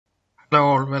Hello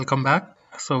all, welcome back.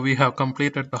 So we have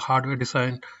completed the hardware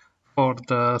design for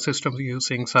the system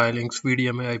using Xilinx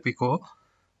VDMA IP core.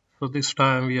 So this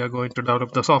time we are going to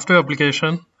develop the software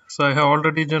application. So I have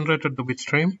already generated the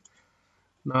bitstream.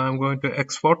 Now I'm going to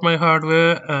export my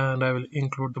hardware and I will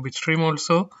include the bitstream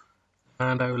also,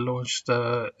 and I will launch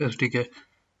the SDK.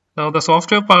 Now the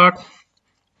software part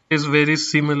is very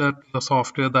similar to the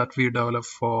software that we developed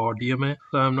for DMA.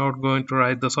 So I'm not going to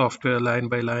write the software line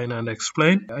by line and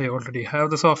explain. I already have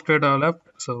the software developed,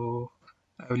 so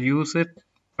I will use it,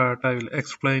 but I will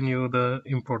explain you the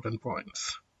important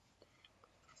points.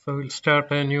 So we'll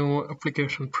start a new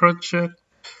application project.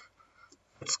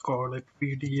 Let's call it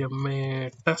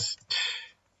VDMA test.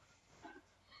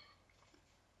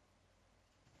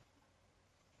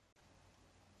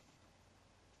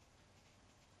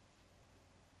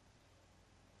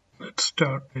 Let's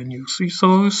start a new C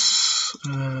source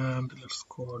and let's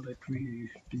call it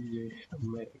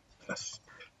VDMA test.c.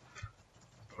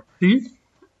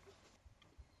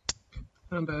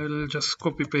 And I'll just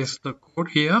copy paste the code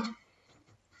here.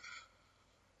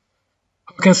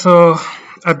 Okay, so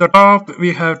at the top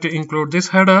we have to include this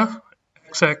header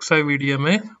XXI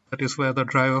VDMA, that is where the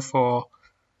driver for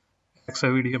XI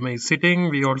VDMA is sitting.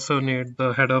 We also need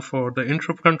the header for the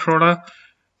interrupt controller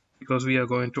because we are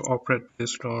going to operate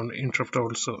based on interrupt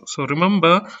also. So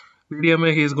remember,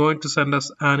 VDMA is going to send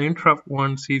us an interrupt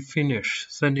once he finish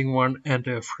sending one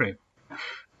entire frame.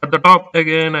 At the top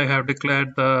again I have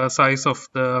declared the size of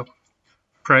the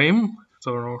frame,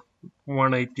 so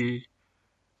 180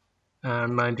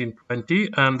 and 1920,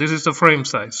 and this is the frame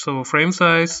size. So frame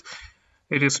size,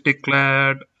 it is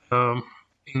declared in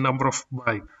number of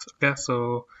bytes. Okay,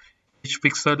 so each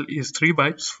pixel is 3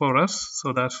 bytes for us,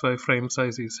 so that's why frame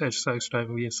size is h size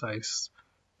times v size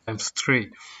times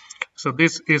 3. So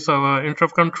this is our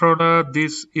interrupt controller.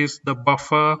 This is the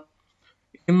buffer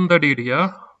in the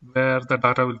DDR where the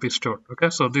data will be stored.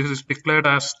 Okay, so this is declared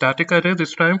as static array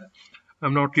this time.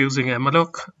 I'm not using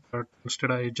malloc, but instead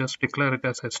I just declare it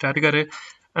as a static array,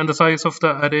 and the size of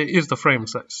the array is the frame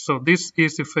size. So this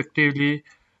is effectively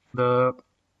the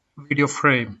video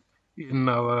frame in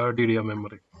our DDR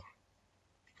memory.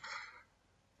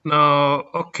 Now,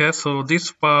 okay, so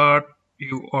this part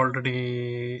you are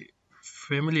already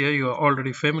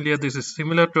familiar. This is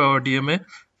similar to our DMA.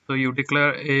 So you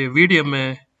declare a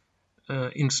VDMA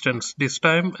instance this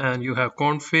time, and you have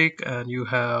config and you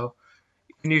have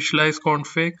initialize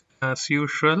config as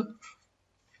usual.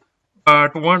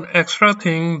 But one extra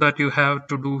thing that you have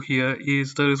to do here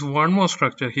is there is one more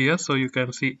structure here. So you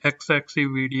can see XXI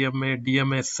VDMA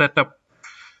DMA setup.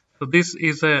 So this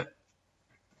is a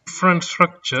different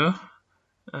structure,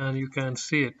 and you can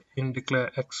see it in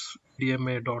declare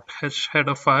xdma.h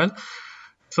header file.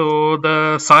 So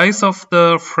the size of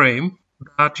the frame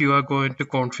that you are going to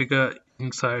configure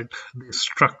inside this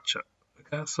structure.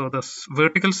 Okay, so the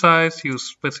vertical size you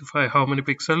specify how many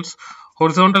pixels,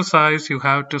 horizontal size you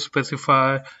have to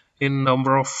specify in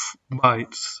number of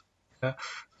bytes. Okay,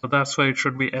 so that's why it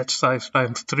should be h size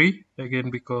times 3, again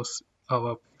because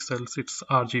our pixels it's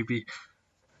RGB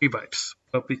 3 bytes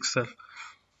per pixel.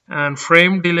 And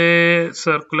frame delay,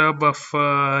 circular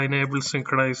buffer, enable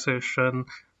synchronization,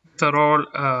 these are all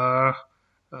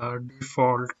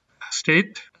default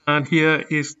state. And here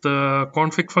is the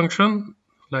config function.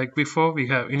 Like before, we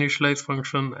have initialize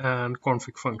function and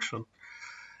config function.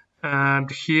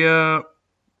 And here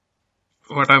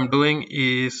what I'm doing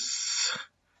is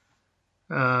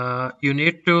you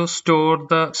need to store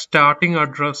the starting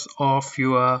address of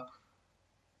your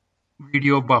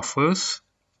video buffers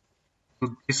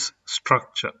to this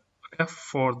structure. Okay,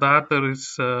 for that there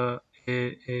is a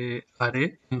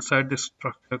array inside this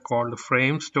structure called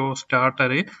frame store start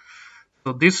array.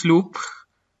 So this loop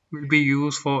will be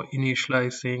used for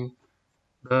initializing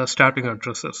the starting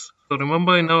addresses. So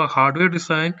remember, in our hardware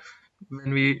design,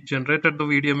 when we generated the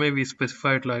VDMA, we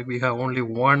specified like we have only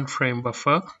one frame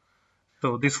buffer.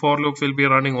 So this for loop will be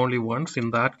running only once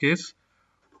in that case.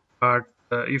 But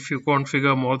if you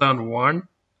configure more than one,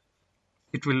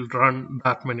 it will run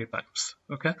that many times,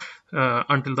 okay,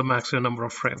 until the maximum number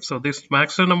of frames. So this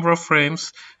maximum number of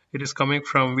frames, it is coming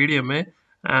from VDMA,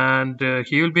 and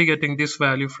he will be getting this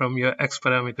value from your x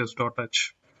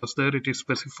parameters.h, because there it is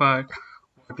specified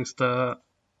what is the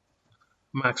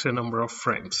maximum number of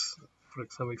frames. For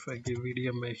example, if I give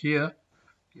VDMA here,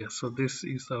 yeah, so this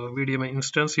is our VDMA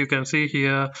instance. You can see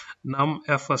here num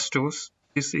f_stores.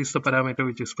 This is the parameter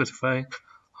which is specifying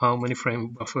how many frame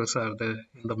buffers are there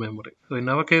in the memory. So in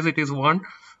our case it is 1,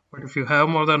 but if you have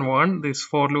more than 1, this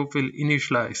for loop will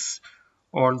initialize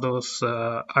all those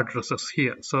addresses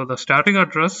here. So the starting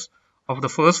address of the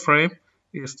first frame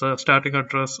is the static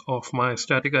address of my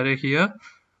static array here.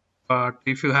 But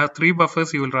if you have 3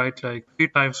 buffers, you will write like 3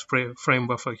 times frame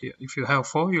buffer here. If you have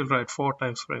 4, you'll write 4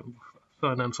 times frame buffer, so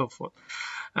on and so forth.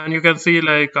 And you can see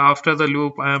like after the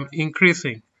loop, I am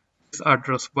increasing this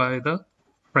address by the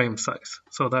frame size,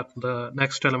 so that the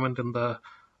next element in the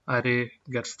array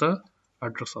gets the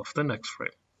address of the next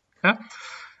frame. Okay?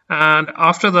 And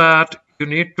after that, you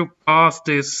need to pass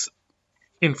this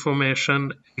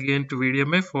information again to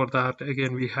VDMA. For that,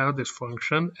 again, we have this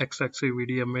function xxc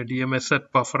VDMA DMA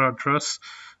set buffer address.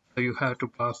 So you have to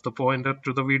pass the pointer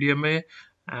to the VDMA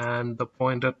and the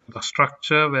pointer to the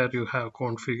structure where you have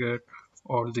configured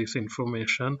all this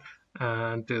information,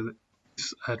 and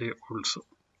this array also.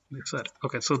 This array.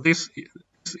 Okay, so this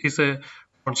is a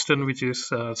constant which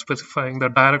is specifying the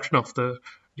direction of the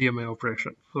DMA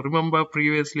operation. So remember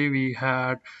previously we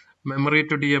had memory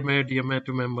to DMA, DMA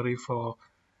to memory for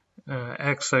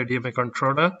X DMA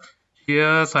controller.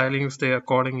 Here Xilinx, they are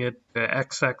calling it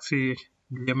X-axis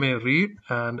DMA read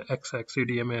and X-axis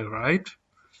DMA write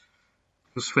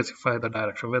to specify the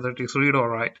direction, whether it is read or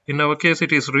write. In our case,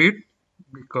 it is read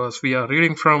because we are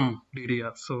reading from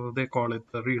DDR, so they call it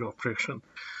the read operation.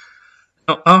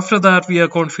 Now, after that, we are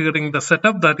configuring the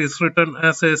setup that is written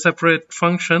as a separate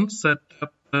function,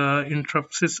 setup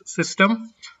interrupt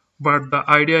system. But the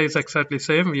idea is exactly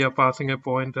same. We are passing a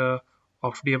pointer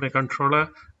of DMA controller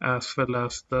as well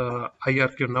as the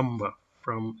IRQ number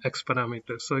from X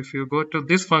parameters. So if you go to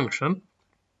this function,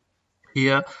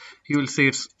 here you will see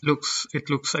it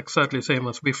looks exactly same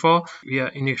as before. We are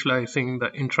initializing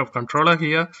the interrupt controller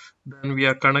here. Then we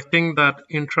are connecting that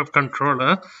interrupt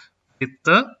controller with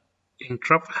the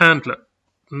interrupt handler.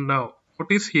 Now,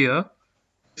 notice here,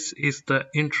 this is the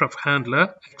interrupt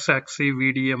handler, X-axis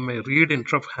VDMA read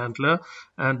interrupt handler,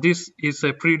 and this is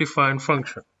a predefined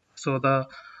function. So the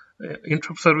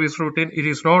interrupt service routine, it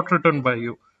is not written by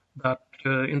you. That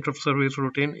interrupt service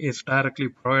routine is directly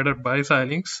provided by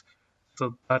Xilinx.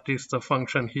 So that is the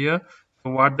function here.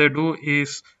 So what they do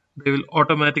is they will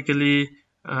automatically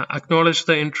acknowledge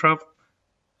the interrupt.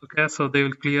 Okay, so they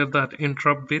will clear that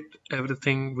interrupt bit.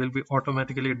 Everything will be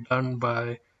automatically done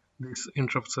by this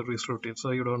interrupt service routine,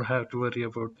 so you don't have to worry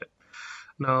about it.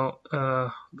 Now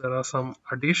there are some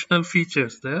additional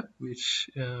features there which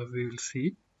we will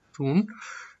see soon.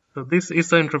 So this is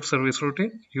the interrupt service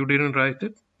routine. You didn't write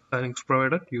it, Xilinx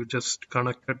provided. You just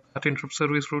connected that interrupt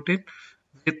service routine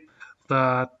with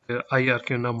that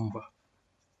IRQ number.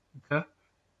 Okay,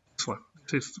 this one.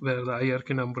 This is where the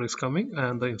IRQ number is coming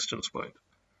and the instance point,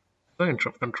 the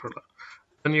interrupt controller.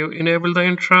 Then you enable the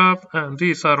interrupt, and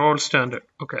these are all standard.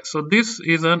 Okay, so this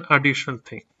is an additional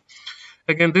thing.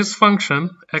 Again, this function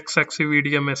x-axis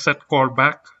VDMA set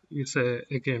callback is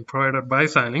again provided by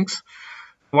Xilinx.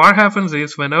 What happens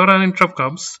is whenever an interrupt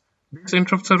comes, this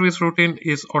interrupt service routine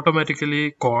is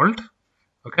automatically called.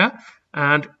 Okay,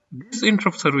 and this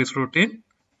interrupt service routine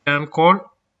can call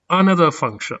another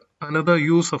function, another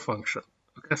user function.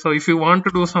 Okay, so if you want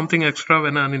to do something extra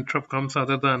when an interrupt comes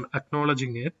other than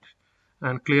acknowledging it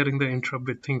and clearing the interrupt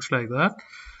with things like that,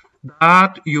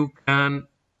 that you can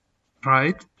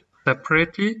write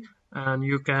separately, and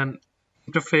you can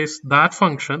interface that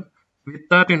function with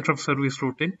that interrupt service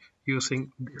routine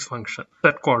using this function,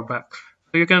 set callback.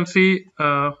 So you can see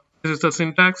this is the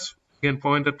syntax, again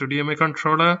pointer to DMA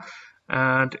controller,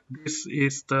 and this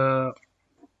is the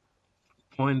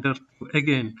pointer to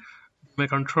again DMA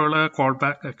controller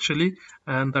callback actually,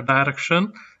 and the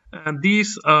direction. And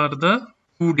these are the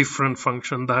two different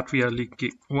functions that we are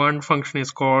linking. One function is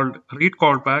called read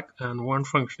callback and one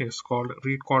function is called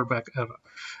read callback error.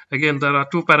 Again, there are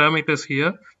two parameters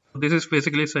here. This is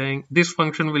basically saying this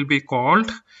function will be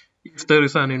called if there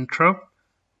is an interrupt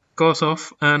because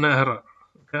of an error.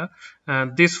 Okay,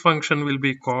 and this function will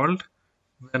be called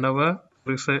whenever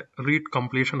there is a read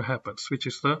completion happens, which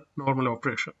is the normal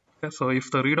operation. Okay, so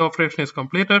if the read operation is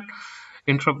completed,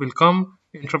 interrupt will come,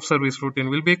 interrupt service routine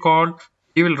will be called,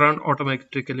 he will run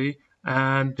automatically,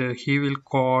 and he will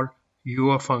call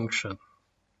your function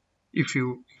if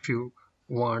you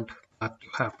want that to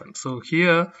happen. So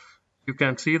here you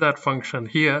can see that function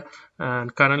here,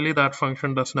 and currently that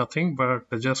function does nothing but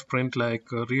just print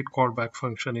like read callback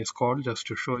function is called, just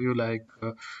to show you like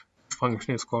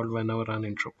function is called whenever an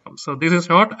interrupt comes. So this is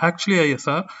not actually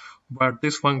ISR, but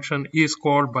this function is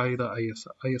called by the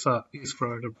ISR. ISR is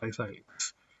provided by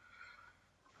Xilinx.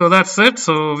 So that's it.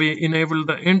 So we enable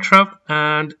the interrupt,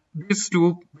 and this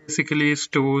loop basically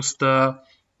stores that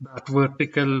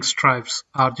vertical stripes,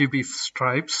 RGB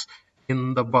stripes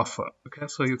in the buffer. Okay,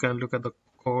 so you can look at the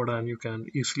code and you can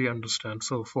easily understand.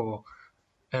 So for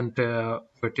enter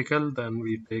vertical, then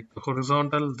we take the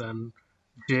horizontal, then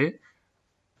J,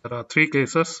 there are three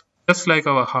cases, just like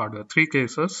our hardware, three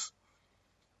cases.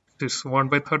 This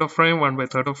 1/3 of frame,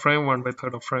 1/3 of frame,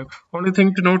 1/3 of frame. Only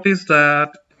thing to notice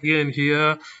that again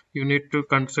here you need to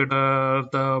consider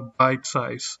the byte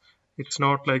size. It's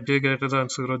not like j greater than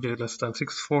 0, j less than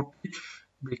 640,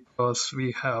 because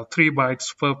we have 3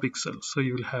 bytes per pixel. So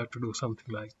you will have to do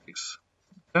something like this.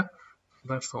 Okay?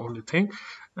 That's the only thing.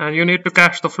 And you need to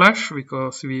cache the flash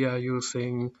because we are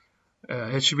using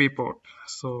HB port.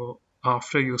 So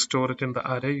after you store it in the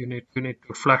array, you need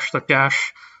to flash the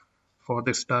cache for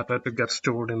this data to get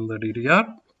stored in the DDR.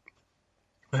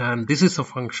 And this is a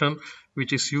function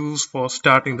which is used for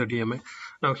starting the DMA.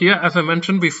 Now here, as I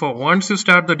mentioned before, once you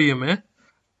start the DMA,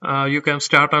 you can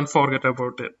start and forget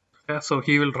about it. Okay? So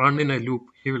he will run in a loop.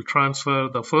 He will transfer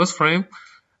the first frame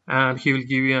and he will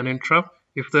give you an interrupt.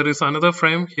 If there is another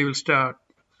frame, he will start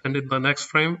and in the next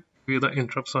frame give you the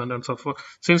interrupt, so on and so forth.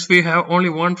 Since we have only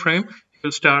one frame, he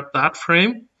will start that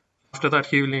frame. After that,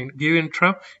 he will give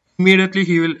interrupt. Immediately,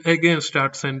 he will again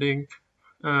start sending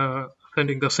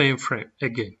the same frame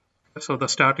again. So the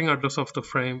starting address of the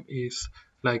frame is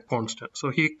like constant. So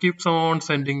he keeps on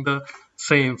sending the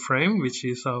same frame, which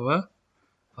is our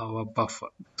buffer,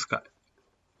 this guy.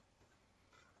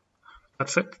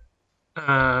 That's it.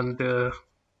 And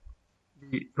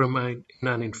we remain in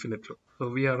an infinite loop. So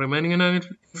we are remaining in an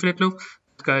infinite loop.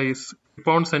 This guy is keep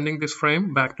on sending this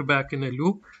frame back to back in a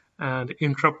loop, and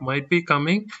interrupt might be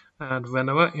coming. And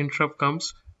whenever interrupt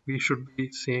comes, we should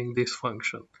be seeing this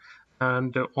function.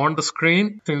 And on the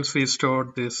screen, since we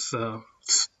stored this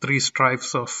 3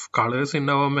 stripes of colors in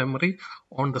our memory,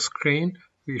 on the screen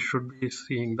we should be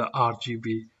seeing the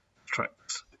RGB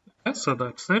stripes. Okay, so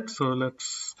that's it. So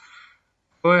let's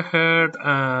go ahead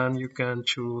and you can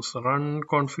choose run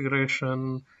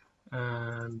configuration,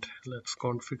 and let's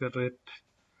configure it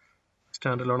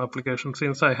standalone application.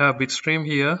 Since I have bitstream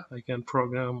here, I can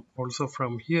program also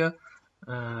from here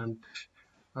and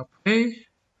apply.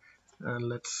 And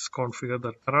let's configure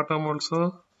the Teratom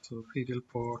also. So serial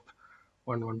port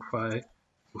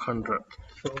 115/200.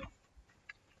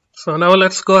 So now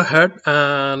let's go ahead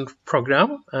and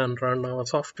program and run our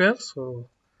software. So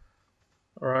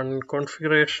run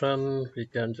configuration, we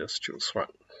can just choose run.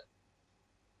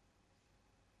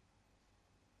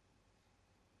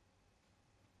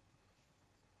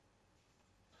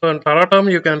 So in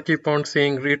Teratom, you can keep on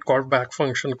seeing read callback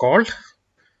function called.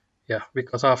 Yeah,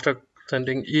 because after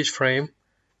sending each frame,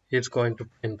 it's going to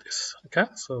print this. Okay,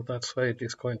 so that's why it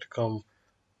is going to come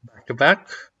back to back.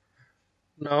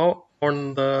 Now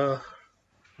on the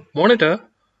monitor,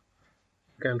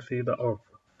 you can see the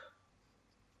output.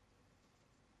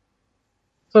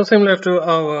 So similar to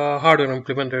our hardware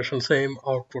implementation, same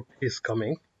output is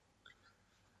coming.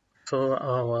 So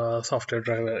our software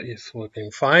driver is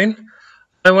working fine.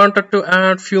 I wanted to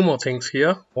add few more things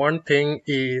here. One thing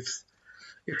is,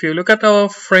 if you look at our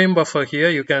frame buffer here,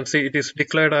 you can see it is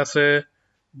declared as a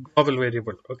global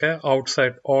variable, okay,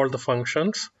 outside all the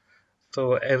functions.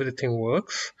 So everything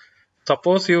works.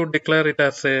 Suppose you declare it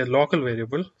as a local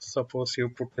variable. Suppose you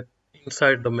put it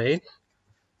inside the main.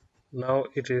 Now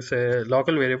it is a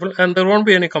local variable, and there won't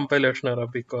be any compilation error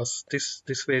because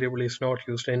this variable is not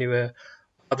used anywhere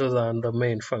other than the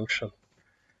main function.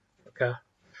 Okay.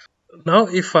 Now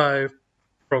if I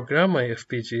program my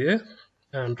FPGA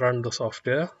and run the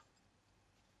software,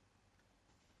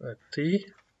 let's see.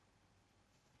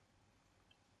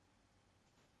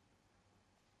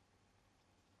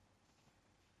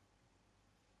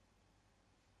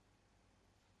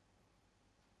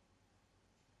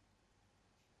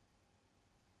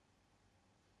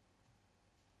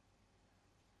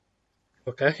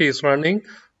 Okay, he is running,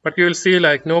 but you will see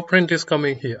like no print is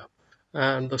coming here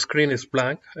and the screen is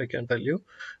blank. I can tell you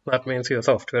that means your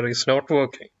software is not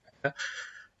working. Okay?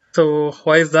 So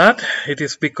why is that? It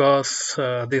is because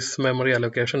this memory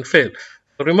allocation failed.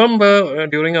 So remember,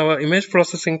 during our image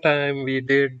processing time, we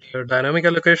did dynamic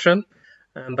allocation,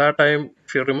 and that time,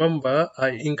 if you remember, I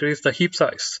increased the heap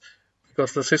size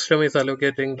because the system is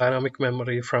allocating dynamic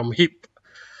memory from heap.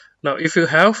 Now, if you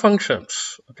have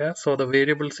functions, okay, so the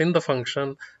variables in the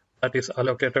function that is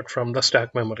allocated from the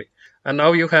stack memory. And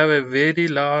now you have a very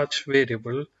large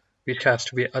variable which has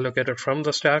to be allocated from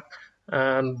the stack.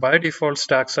 And by default,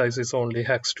 stack size is only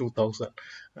hex 2000.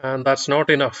 And that's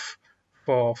not enough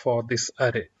for this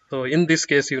array. So in this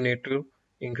case, you need to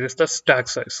increase the stack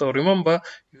size. So remember,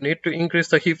 you need to increase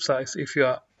the heap size if you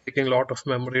are taking a lot of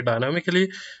memory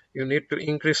dynamically. You need to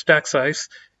increase stack size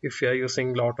if you are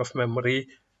using a lot of memory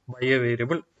by a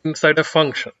variable inside a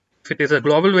function. If it is a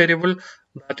global variable,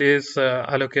 that is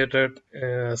allocated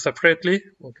separately.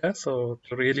 Okay, so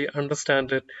to really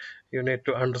understand it, you need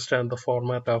to understand the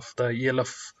format of the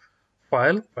ELF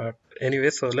file. But anyway,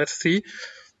 so let's see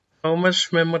how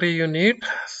much memory you need.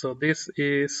 So this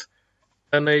is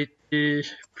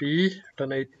 1080p,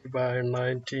 1080 by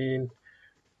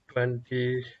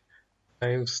 1920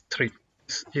 times 3.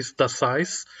 This is the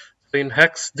size. So in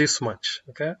hex, this much,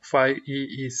 okay, 5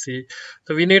 EEC.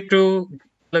 So we need to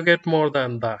get more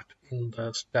than that in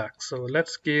the stack. So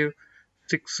let's give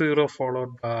 60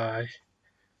 followed by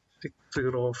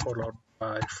 60 followed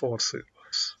by 4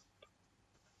 zeros.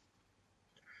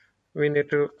 We need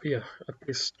to, yeah, at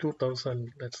least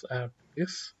 2000. Let's add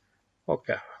this.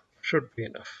 Okay, should be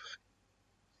enough.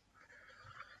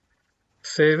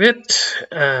 Save it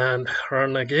and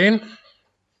run again.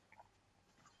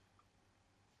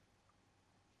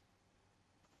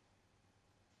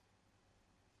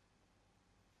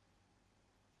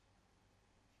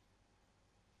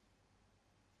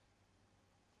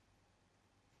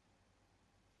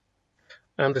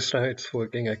 And this time it's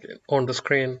working again. On the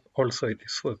screen also it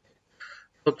is working.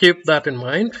 So keep that in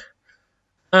mind.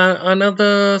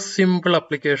 Another simple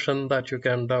application that you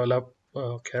can develop,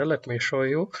 okay, let me show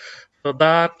you, so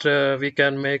that we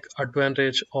can make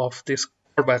advantage of this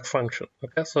callback function.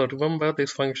 Okay, so remember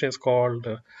this function is called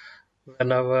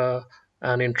whenever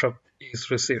an interrupt is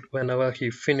received, whenever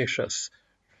he finishes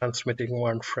transmitting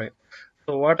one frame.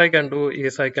 So what I can do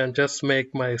is I can just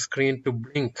make my screen to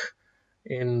blink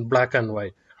in black and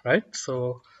white, right?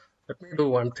 So let me do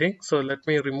one thing. So let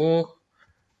me remove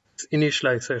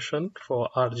initialization for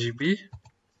RGB.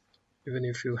 Even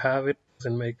if you have it,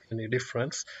 doesn't make any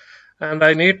difference. And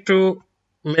I need to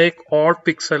make all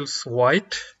pixels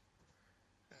white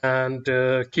and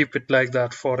keep it like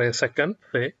that for a second,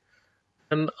 say.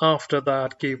 And after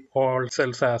that, keep all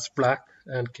cells as black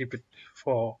and keep it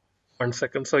for 1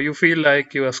 second. So you feel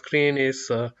like your screen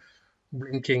is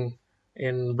blinking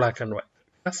in black and white.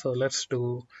 So let's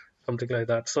do something like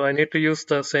that. So I need to use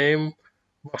the same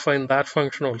buffer in that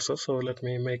function also. So let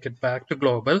me make it back to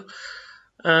global.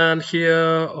 And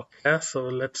here, okay, so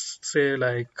let's say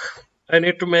like I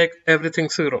need to make everything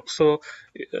 0. So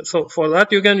for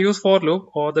that you can use for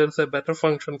loop, or there's a better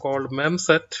function called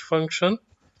memset function,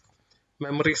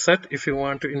 memory set. If you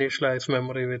want to initialize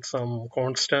memory with some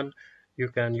constant, you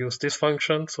can use this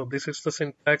function. So this is the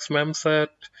syntax memset.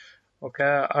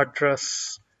 Okay,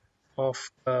 address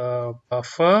of the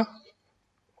buffer,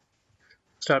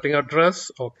 starting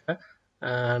address, okay,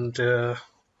 and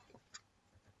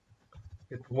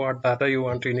with what data you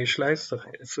want to initialize, so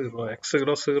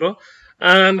 0x00,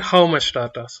 and how much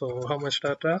data. So how much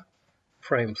data?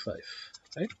 Frame size,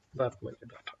 right? That many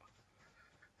data.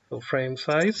 So frame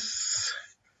size.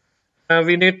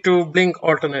 We need to blink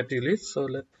alternatively. So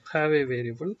let's have a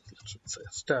variable. Let's say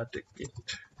static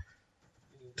int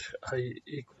I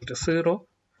equal to 0.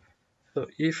 So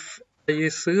if I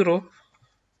is 0,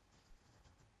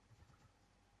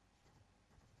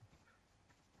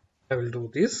 I will do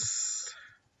this,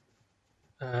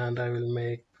 and I will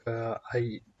make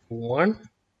I 1.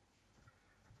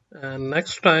 And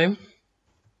next time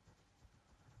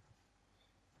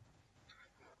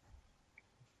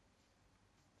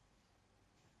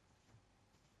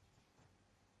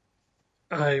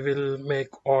I will make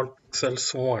all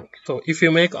pixels 1. So if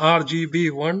you make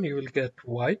RGB 1, you will get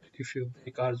white. If you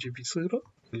make RGB 0, you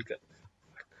will get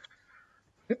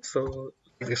it. So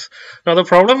this. Now the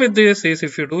problem with this is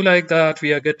if you do like that,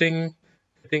 we are getting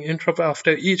interrupt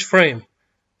after each frame.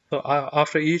 So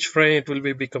after each frame, it will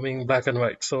be becoming black and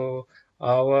white. So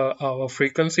our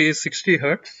frequency is 60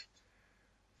 hertz.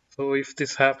 So if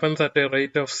this happens at a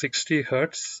rate of 60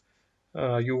 hertz,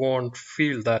 you won't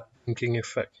feel that blinking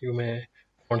effect. You may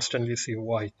constantly see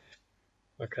white,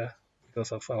 okay,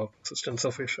 because of our persistence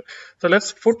of issue. So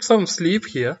let's put some sleep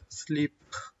here, sleep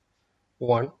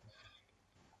 1.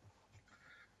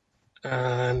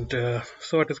 And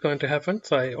so what is going to happen?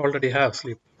 So I already have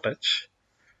sleep touch.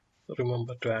 So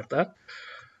remember to add that.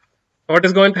 What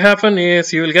is going to happen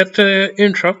is you will get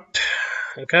interrupt,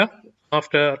 okay?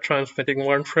 After transmitting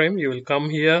one frame, you will come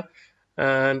here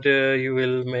and you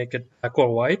will make it black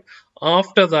or white.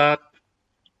 After that,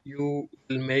 you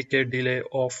will make a delay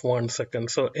of 1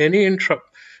 second. So any interrupt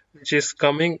which is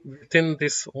coming within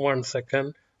this 1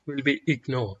 second will be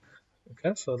ignored.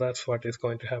 Okay, so that's what is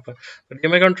going to happen. The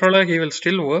DMA controller, he will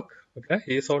still work. Okay,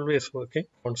 he is always working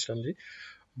constantly,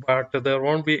 but there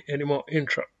won't be any more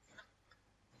interrupt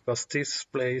because this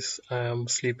place I am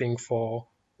sleeping for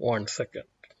 1 second.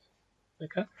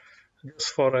 Okay, just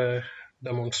for a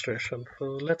demonstration. So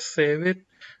let's save it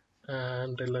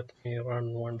and let me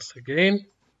run once again.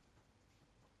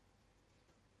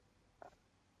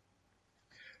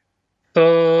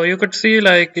 So you could see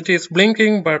like it is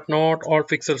blinking, but not all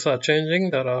pixels are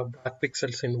changing. There are black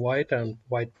pixels in white and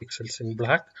white pixels in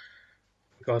black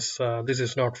because this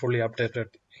is not fully updated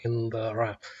in the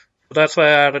RAM. So that's why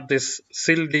I added this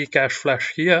SILD cache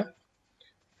flash here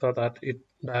so that it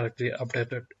directly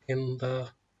updated in the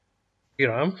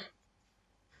DRAM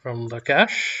from the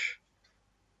cache.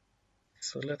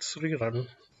 So let's rerun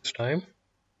this time.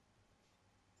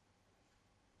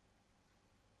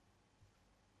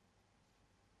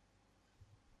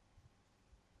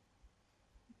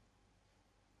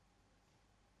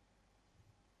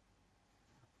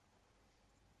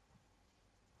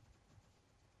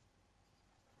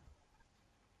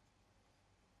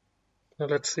 Now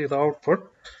let's see the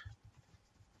output.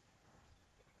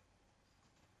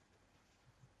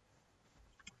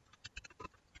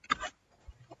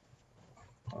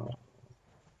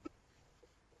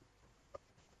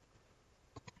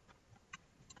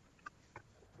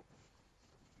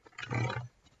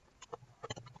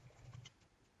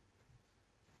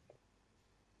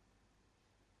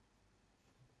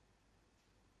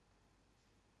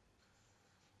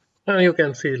 And you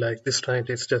can see like this time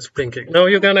it's just blinking. Now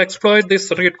you can exploit this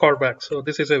read callback. So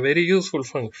this is a very useful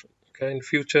function. Okay, in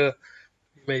future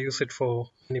you may use it for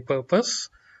any purpose.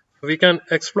 We can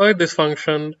exploit this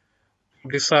function to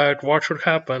decide what should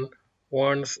happen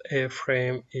once a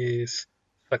frame is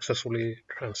successfully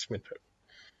transmitted.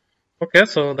 Okay,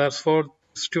 so that's for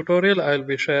this tutorial. I'll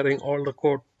be sharing all the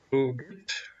code to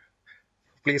Git.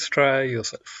 Please try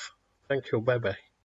yourself. Thank you. Bye bye.